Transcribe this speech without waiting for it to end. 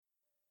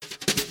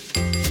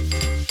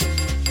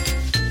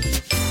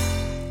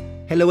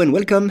Hello and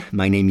welcome,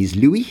 my name is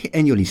Louis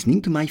and you're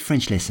listening to my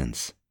French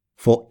lessons.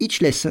 For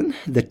each lesson,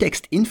 the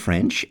text in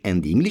French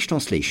and the English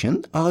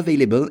translation are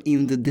available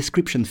in the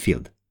description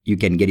field. You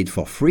can get it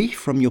for free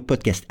from your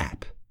podcast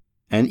app.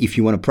 And if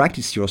you want to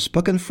practice your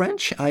spoken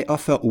French, I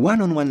offer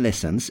one-on-one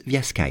lessons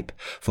via Skype.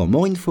 For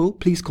more info,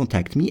 please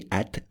contact me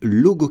at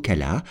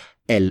logokala,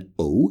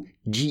 Logokala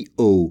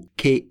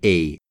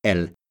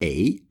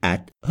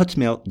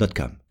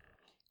 @hotmail.com.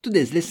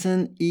 Today's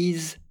lesson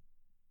is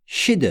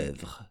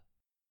chef-d'œuvre.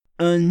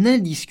 Un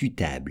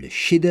indiscutable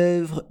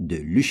chef-d'œuvre de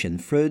Lucian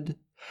Freud,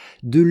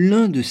 de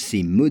l'un de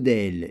ses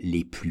modèles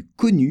les plus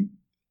connus,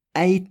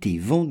 a été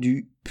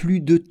vendu plus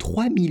de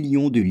 3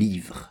 millions de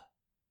livres.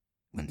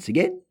 Once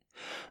again,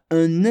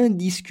 un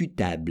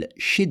indiscutable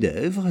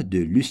chef-d'œuvre de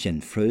Lucian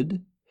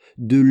Freud,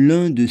 de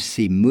l'un de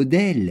ses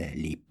modèles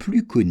les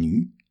plus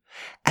connus,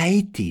 a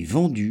été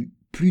vendu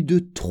plus de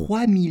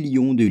 3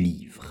 millions de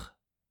livres.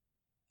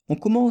 On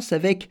commence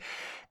avec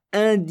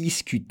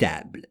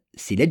indiscutable.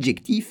 C'est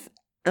l'adjectif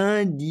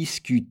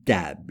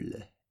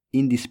indiscutable.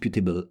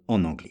 Indisputable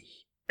en anglais.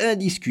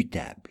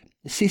 Indiscutable.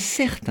 C'est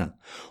certain.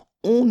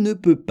 On ne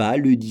peut pas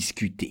le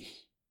discuter.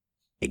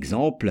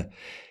 Exemple,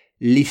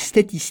 les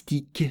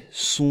statistiques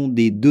sont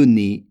des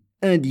données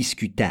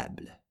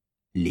indiscutables.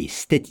 Les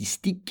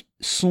statistiques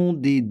sont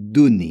des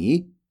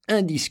données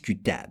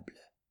indiscutables.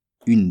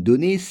 Une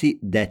donnée, c'est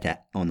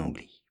data en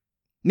anglais.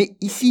 Mais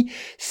ici,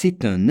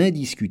 c'est un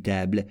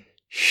indiscutable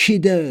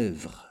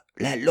chef-d'œuvre.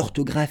 Là,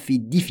 l'orthographe est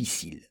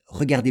difficile.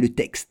 Regardez le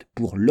texte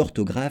pour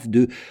l'orthographe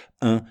de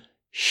un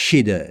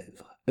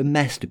chef-d'œuvre, a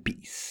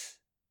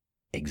masterpiece.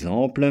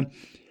 Exemple,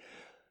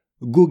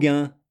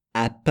 Gauguin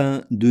a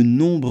peint de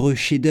nombreux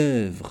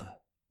chefs-d'œuvre.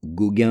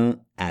 Gauguin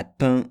a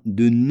peint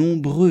de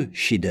nombreux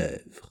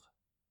chefs-d'œuvre.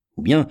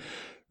 Ou bien,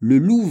 le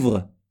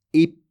Louvre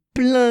est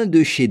plein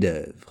de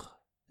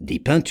chefs-d'œuvre, des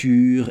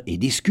peintures et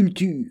des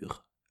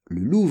sculptures.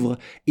 Le Louvre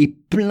est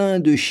plein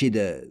de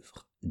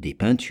chefs-d'œuvre, des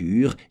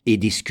peintures et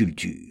des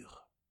sculptures.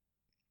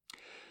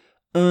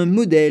 Un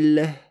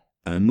modèle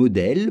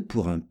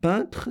pour un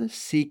peintre,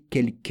 c'est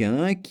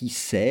quelqu'un qui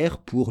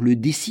sert pour le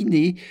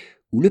dessiner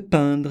ou le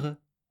peindre.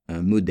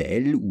 Un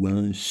modèle ou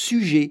un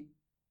sujet.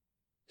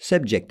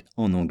 Subject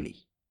en anglais.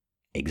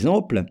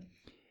 Exemple,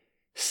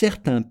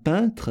 certains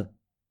peintres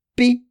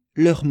paient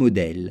leur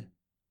modèle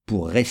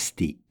pour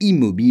rester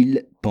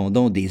immobiles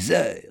pendant des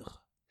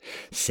heures.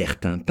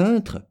 Certains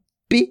peintres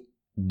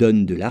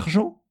donnent de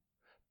l'argent,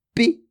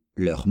 paient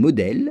leur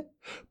modèle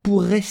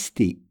pour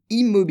rester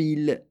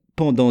immobiles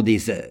pendant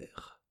des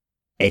heures.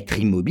 Être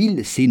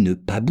immobile, c'est ne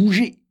pas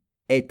bouger.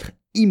 Être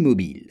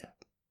immobile.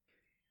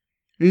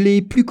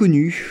 Les plus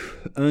connus,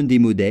 un des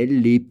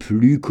modèles les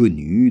plus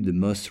connus, the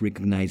most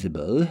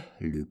recognizable,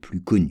 le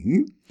plus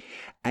connu,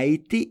 a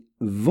été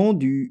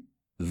vendu.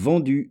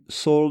 Vendu,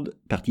 sold,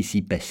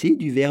 participe passé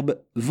du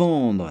verbe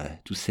vendre,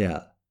 tout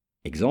ça.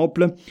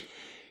 Exemple,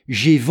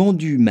 j'ai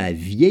vendu ma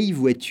vieille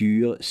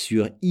voiture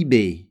sur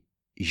eBay.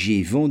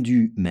 J'ai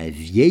vendu ma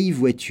vieille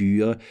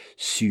voiture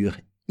sur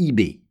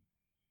eBay.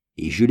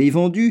 Et je l'ai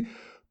vendue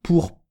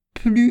pour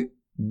plus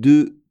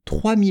de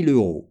 3 000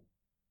 €.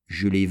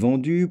 Je l'ai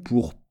vendu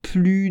pour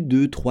plus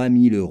de 3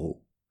 000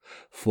 €.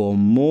 For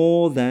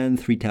more than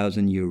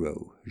 3,000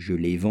 €. Je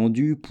l'ai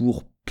vendu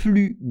pour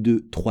plus de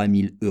 3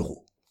 000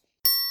 €.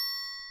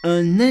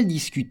 Un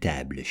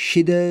indiscutable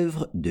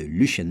chef-d'œuvre de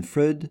Lucian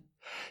Freud,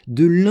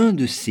 de l'un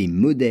de ses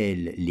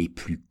modèles les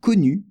plus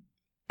connus,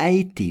 a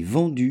été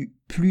vendu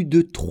plus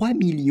de 3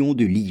 millions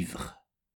de livres.